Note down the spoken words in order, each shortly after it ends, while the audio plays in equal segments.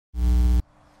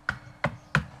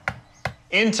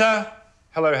Enter.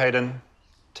 Hello, Hayden.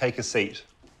 Take a seat.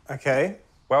 Okay.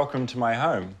 Welcome to my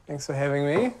home. Thanks for having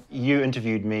me. You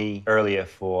interviewed me earlier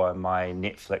for my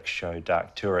Netflix show,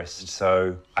 Dark Tourist,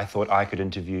 so I thought I could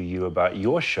interview you about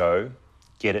your show,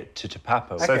 Get It to Te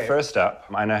Papa. Okay. So first up,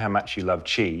 I know how much you love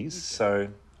cheese, so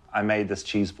I made this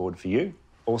cheese board for you.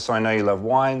 Also, I know you love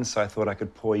wine, so I thought I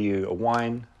could pour you a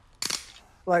wine.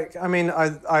 Like, I mean,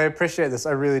 I appreciate this,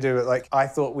 I really do, but like, I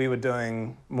thought we were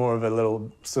doing more of a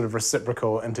little sort of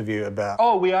reciprocal interview about...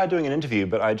 Oh, we are doing an interview,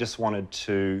 but I just wanted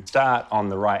to start on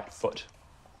the right foot.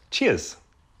 Cheers.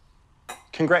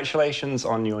 Congratulations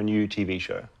on your new TV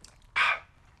show.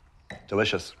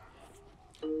 Delicious.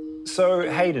 So,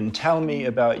 Hayden, tell me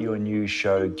about your new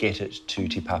show, Get It to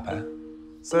Te Papa.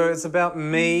 So it's about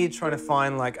me trying to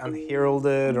find like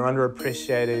unheralded or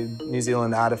underappreciated New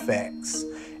Zealand artefacts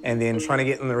and then trying to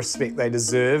get them the respect they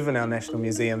deserve in our National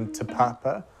Museum, Te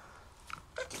Papa.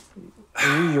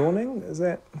 Are you yawning? Is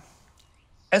that...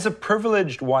 As a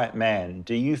privileged white man,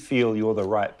 do you feel you're the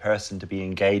right person to be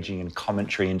engaging in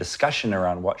commentary and discussion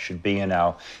around what should be in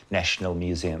our National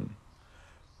Museum?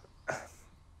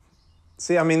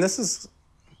 See, I mean, this is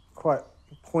quite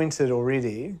pointed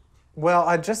already. Well,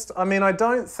 I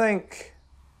don't think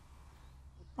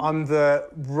I'm the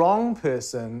wrong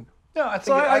person. No, I think...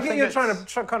 So I think you're trying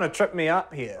to kind of trip me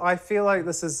up here. I feel like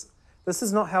this is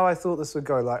not how I thought this would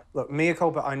go. Like, look, mea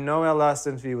culpa, I know our last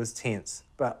interview was tense,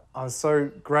 but I was so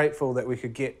grateful that we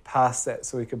could get past that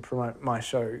so we could promote my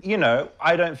show. You know,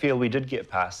 I don't feel we did get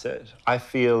past it. I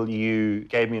feel you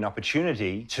gave me an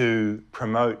opportunity to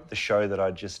promote the show that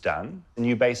I'd just done, and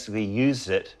you basically used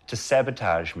it to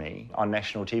sabotage me on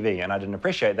national TV, and I didn't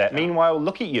appreciate that. Meanwhile,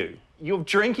 look at you. You're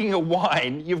drinking a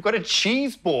wine, you've got a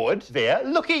cheese board there.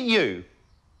 Look at you.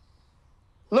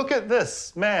 Look at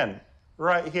this man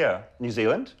right here. New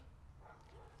Zealand.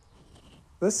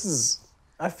 This is...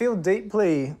 I feel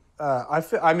deeply...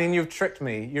 I mean, you've tricked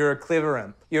me. You're a clever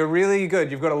imp. You're really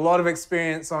good. You've got a lot of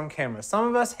experience on camera. Some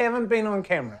of us haven't been on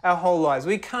camera our whole lives.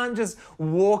 We can't just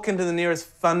walk into the nearest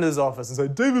funder's office and say,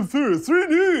 David Farrier, 3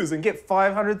 News, and get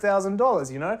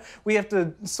 $500,000, you know? We have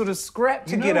to sort of scrap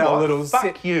to get our little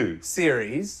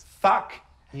series. Fuck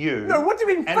you. No, what do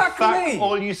you mean, fuck me? Fuck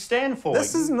all you stand for.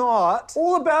 This is not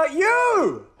all about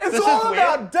you. It's all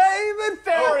about David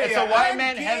Farrier. Oh, it's a white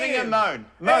man having a moan.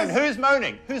 Moan. Who's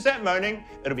moaning? Who's that moaning?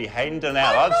 It'll be Hayden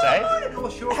Donnell, I'd say. How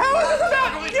is it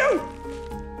about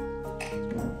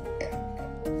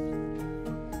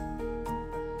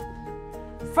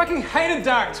you? Fucking hated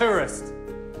Dark Tourist.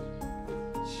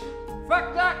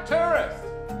 Fuck Dark Tourist.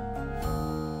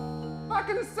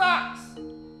 Fucking sucks.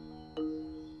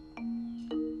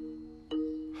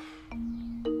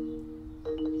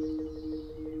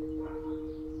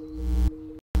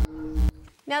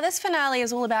 Now, this finale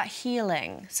is all about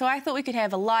healing, so I thought we could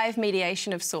have a live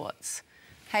mediation of sorts.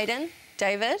 Hayden,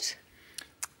 David?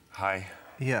 Hi.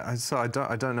 Yeah, so I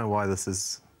don't know why this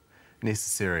is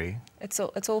necessary. It's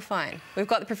all fine. We've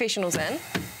got the professionals in,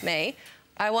 me.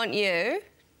 I want you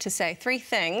to say 3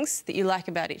 things that you like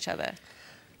about each other.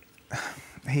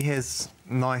 He has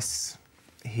nice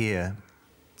hair.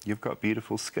 You've got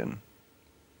beautiful skin.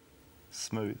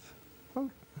 Smooth.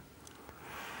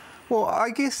 Well, I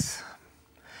guess...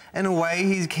 in a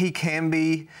way, he can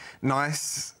be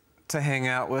nice to hang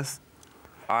out with.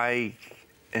 I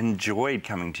enjoyed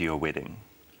coming to your wedding.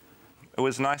 It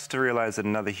was nice to realise that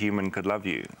another human could love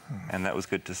you, and that was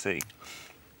good to see.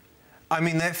 I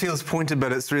mean, that feels pointed,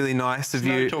 but it's really nice of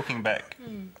you... No talking back.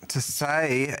 ...to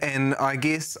say, and I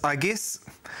guess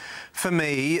for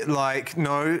me, like,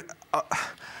 no,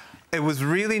 it was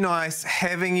really nice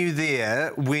having you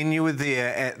there when you were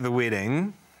there at the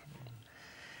wedding,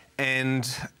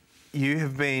 and... you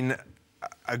have been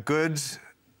a good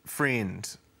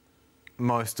friend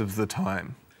most of the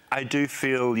time. I do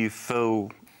feel you fill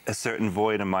a certain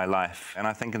void in my life, and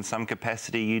I think in some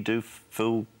capacity you do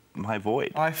fill my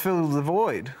void. I fill the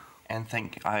void. And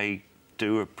think I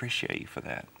do appreciate you for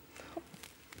that.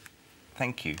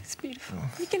 Thank you. It's beautiful.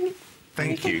 You can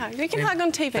hug. You can hug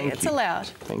on TV. It's allowed.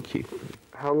 Thank you.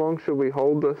 How long should we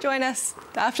hold this? Join us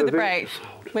after the break.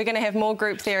 We're going to have more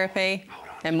group therapy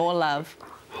and more love.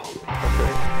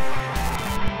 Okay.